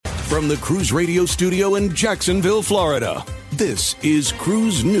From the Cruise Radio studio in Jacksonville, Florida, this is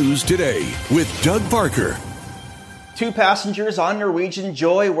Cruise News Today with Doug Parker. 2 passengers on Norwegian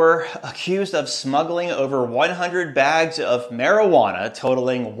Joy were accused of smuggling over 100 bags of marijuana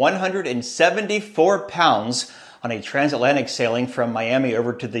totaling 174 pounds on a transatlantic sailing from Miami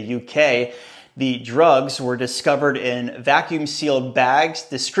over to the UK. The drugs were discovered in vacuum-sealed bags,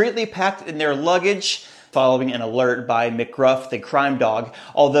 discreetly packed in their luggage, following an alert by McGruff, the crime dog.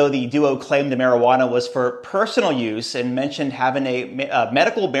 Although the duo claimed the marijuana was for personal use and mentioned having a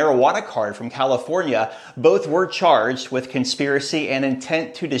medical marijuana card from California, both were charged with conspiracy and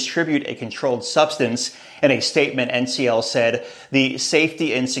intent to distribute a controlled substance. In a statement, NCL said, "The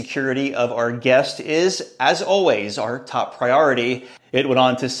safety and security of our guest is, as always, our top priority." It went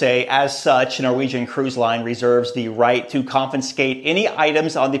on to say, as such, Norwegian Cruise Line reserves the right to confiscate any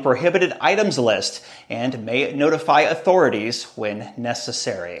items on the prohibited items list and may notify authorities when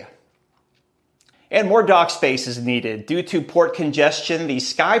necessary. And more dock space is needed. Due to port congestion, the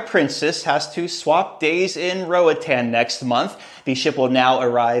Sky Princess has to swap days in Roatan next month. The ship will now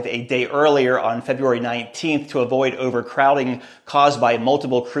arrive a day earlier on February 19th to avoid overcrowding caused by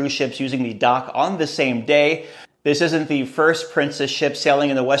multiple cruise ships using the dock on the same day. This isn't the first Princess ship sailing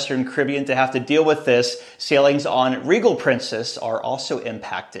in the Western Caribbean to have to deal with this. Sailings on Regal Princess are also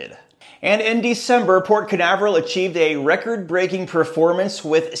impacted. And in December, Port Canaveral achieved a record-breaking performance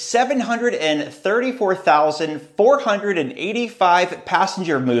with 734,485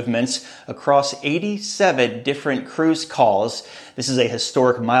 passenger movements across 87 different cruise calls. This is a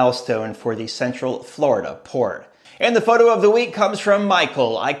historic milestone for the Central Florida port. And the photo of the week comes from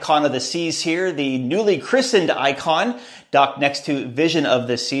Michael, Icon of the Seas here, the newly christened Icon, docked next to Vision of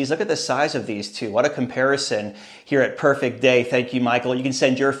the Seas. Look at the size of these two. What a comparison here at Perfect Day. Thank you, Michael. You can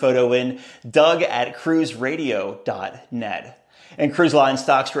send your photo in, doug@cruiseradio.net. And cruise line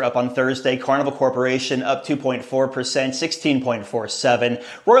stocks were up on Thursday. Carnival Corporation up 2.4%, 16.47.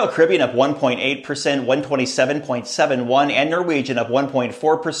 Royal Caribbean up 1.8%, 127.71. And Norwegian up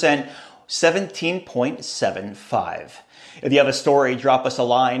 1.4%, 17.75. If you have a story, drop us a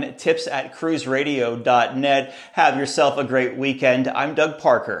line, tips@cruiseradio.net. Have yourself a great weekend. I'm Doug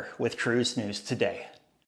Parker with Cruise News Today.